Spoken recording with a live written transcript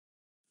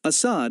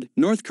Assad,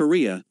 North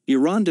Korea,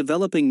 Iran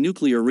developing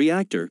nuclear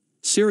reactor,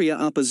 Syria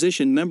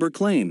opposition member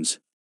claims.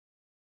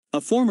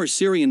 A former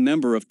Syrian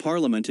member of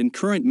parliament and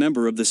current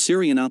member of the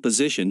Syrian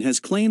opposition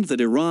has claimed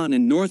that Iran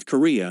and North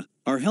Korea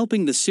are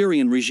helping the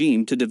Syrian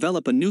regime to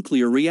develop a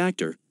nuclear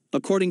reactor,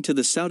 according to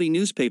the Saudi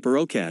newspaper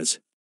Okaz.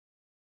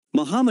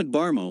 Mohammad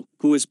Barmo,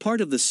 who is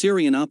part of the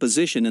Syrian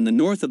opposition in the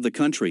north of the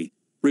country,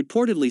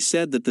 reportedly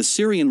said that the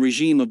Syrian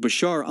regime of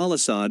Bashar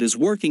Al-Assad is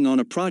working on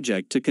a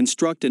project to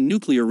construct a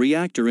nuclear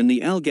reactor in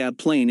the Al-Ghab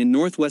plain in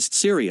northwest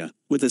Syria,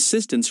 with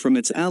assistance from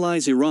its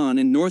allies Iran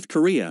and North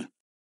Korea.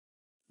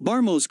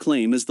 Barmo's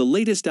claim is the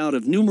latest out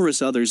of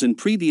numerous others in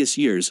previous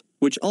years,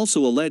 which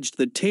also alleged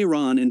that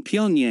Tehran and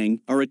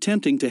Pyongyang are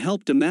attempting to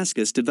help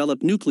Damascus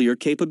develop nuclear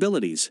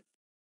capabilities.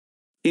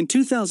 In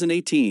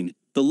 2018,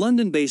 the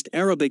London-based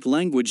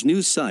Arabic-language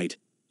news site,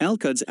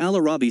 Al-Quds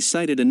Al-Arabi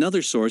cited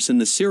another source in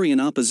the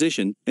Syrian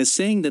opposition as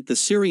saying that the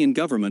Syrian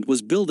government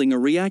was building a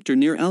reactor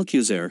near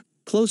Al-Qusayr,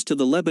 close to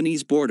the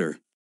Lebanese border.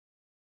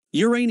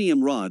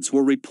 Uranium rods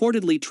were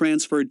reportedly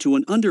transferred to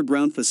an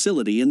underground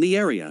facility in the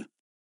area.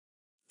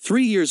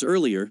 3 years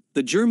earlier,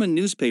 the German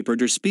newspaper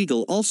Der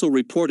Spiegel also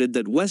reported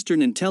that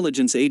Western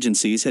intelligence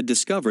agencies had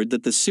discovered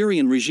that the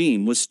Syrian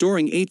regime was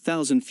storing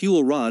 8,000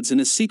 fuel rods in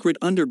a secret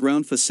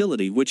underground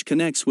facility which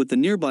connects with the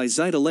nearby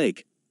Zita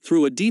Lake,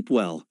 through a deep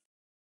well.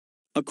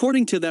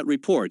 According to that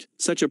report,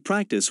 such a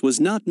practice was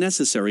not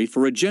necessary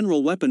for a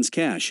general weapons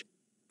cache,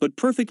 but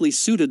perfectly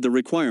suited the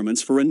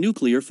requirements for a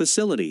nuclear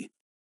facility.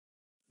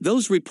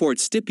 Those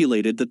reports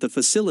stipulated that the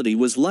facility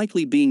was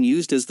likely being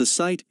used as the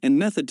site and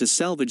method to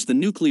salvage the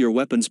nuclear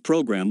weapons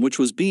program which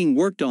was being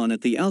worked on at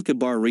the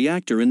Al-Ghab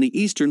reactor in the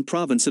eastern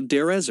province of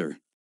Deir ez-Zor.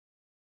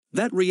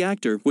 That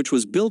reactor, which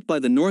was built by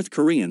the North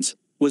Koreans,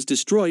 was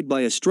destroyed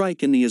by a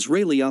strike in the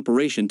Israeli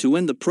operation to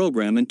end the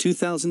program in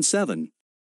 2007.